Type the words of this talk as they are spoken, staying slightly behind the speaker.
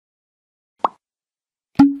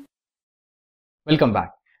Welcome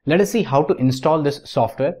back. Let us see how to install this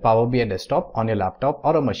software Power BI Desktop on your laptop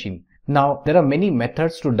or a machine. Now, there are many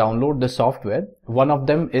methods to download the software. One of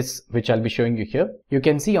them is which I'll be showing you here. You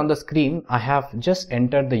can see on the screen, I have just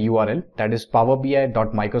entered the URL, that is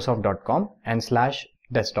powerbi.microsoft.com and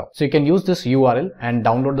 /desktop. So you can use this URL and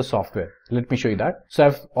download the software. Let me show you that. So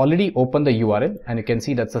I've already opened the URL and you can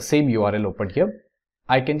see that's the same URL opened here.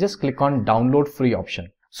 I can just click on download free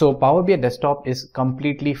option. So Power BI Desktop is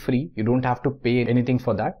completely free. You don't have to pay anything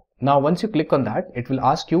for that. Now, once you click on that, it will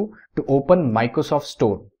ask you to open Microsoft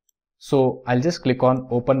Store. So I'll just click on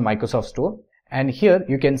open Microsoft Store, and here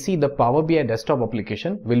you can see the Power BI Desktop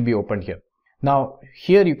application will be opened here. Now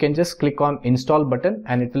here you can just click on install button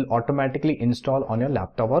and it will automatically install on your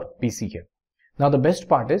laptop or PC here. Now the best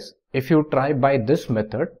part is, if you try by this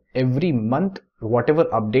method, every month whatever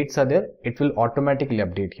updates are there, it will automatically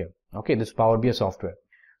update here. Okay, this Power BI software.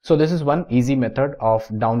 So this is one easy method of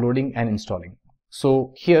downloading and installing.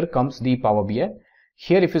 So here comes the Power BI.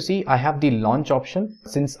 Here if you see, I have the launch option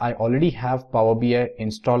since I already have Power BI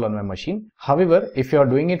installed on my machine. However, if you are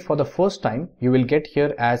doing it for the first time, you will get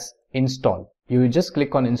here as install. You will just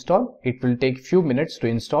click on install. It will take few minutes to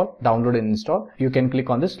install, download and install. You can click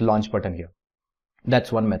on this launch button here.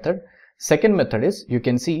 That's one method. Second method is, you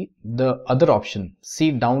can see the other option,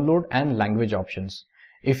 see download and language options.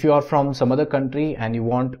 If you are from some other country and you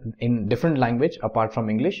want in different language apart from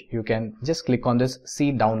English, you can just click on this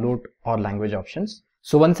see download or language options.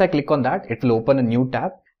 So once I click on that, it will open a new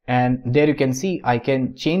tab, and there you can see I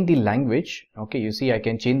can change the language. Okay, you see I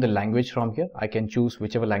can change the language from here. I can choose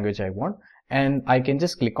whichever language I want, and I can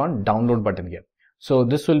just click on download button here. So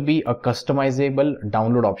this will be a customizable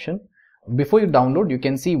download option. Before you download, you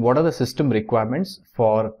can see what are the system requirements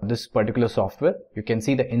for this particular software. You can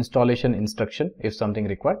see the installation instruction if something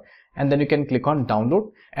required, and then you can click on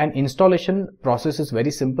download, and installation process is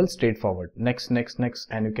very simple, straightforward. Next, next, next,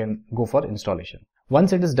 and you can go for installation.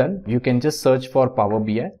 Once it is done, you can just search for Power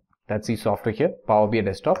BI. That's the software here, Power BI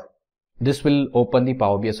Desktop. This will open the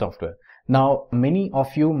Power BI software. Now, many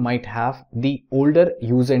of you might have the older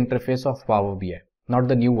user interface of Power BI, not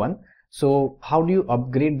the new one. So how do you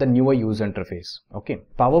upgrade the newer user interface? Okay,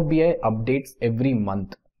 Power BI updates every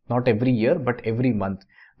month, not every year, but every month.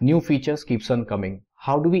 New features keeps on coming.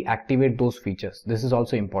 How do we activate those features? This is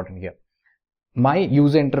also important here. My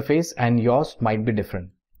user interface and yours might be different.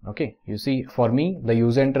 Okay, you see, for me, the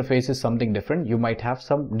user interface is something different. You might have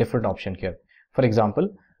some different option here. For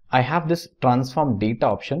example, I have this transform data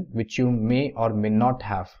option, which you may or may not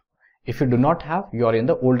have. If you do not have, you are in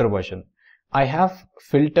the older version. I have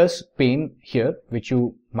filters pane here, which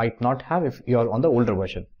you might not have if you are on the older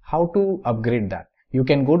version. How to upgrade that? You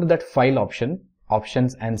can go to that file option,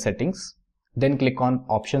 options and settings, then click on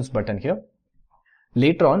options button here.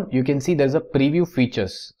 Later on, you can see there's a preview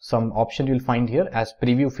features. Some option you'll find here as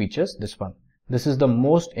preview features, this one. This is the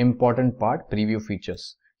most important part, preview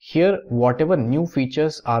features. Here, whatever new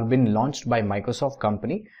features are been launched by Microsoft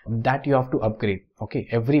company, that you have to upgrade. Okay,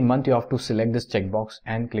 every month you have to select this checkbox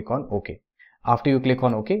and click on OK. After you click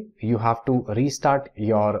on OK, you have to restart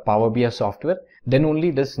your Power BI software. Then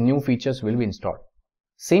only this new features will be installed.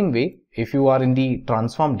 Same way, if you are in the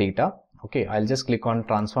transform data, okay, I'll just click on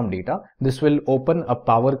transform data. This will open a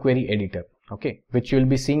Power Query editor, okay, which you will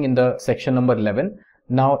be seeing in the section number 11.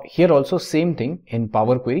 Now here also same thing in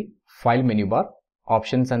Power Query, file menu bar,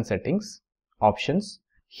 options and settings, options.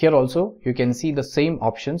 Here also you can see the same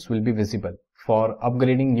options will be visible for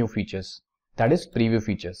upgrading new features. That is preview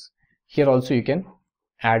features. Here also you can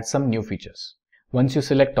add some new features. Once you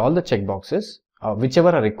select all the checkboxes, whichever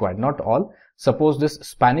are required, not all. Suppose this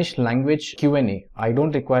Spanish language Q&A, I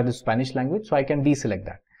don't require the Spanish language, so I can deselect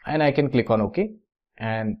that. And I can click on OK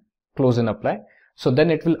and close and apply. So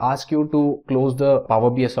then it will ask you to close the Power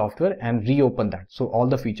BI software and reopen that. So all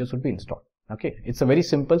the features will be installed. Okay, it's a very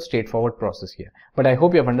simple, straightforward process here. But I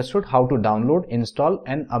hope you have understood how to download, install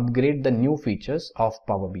and upgrade the new features of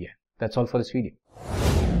Power BI. That's all for this video.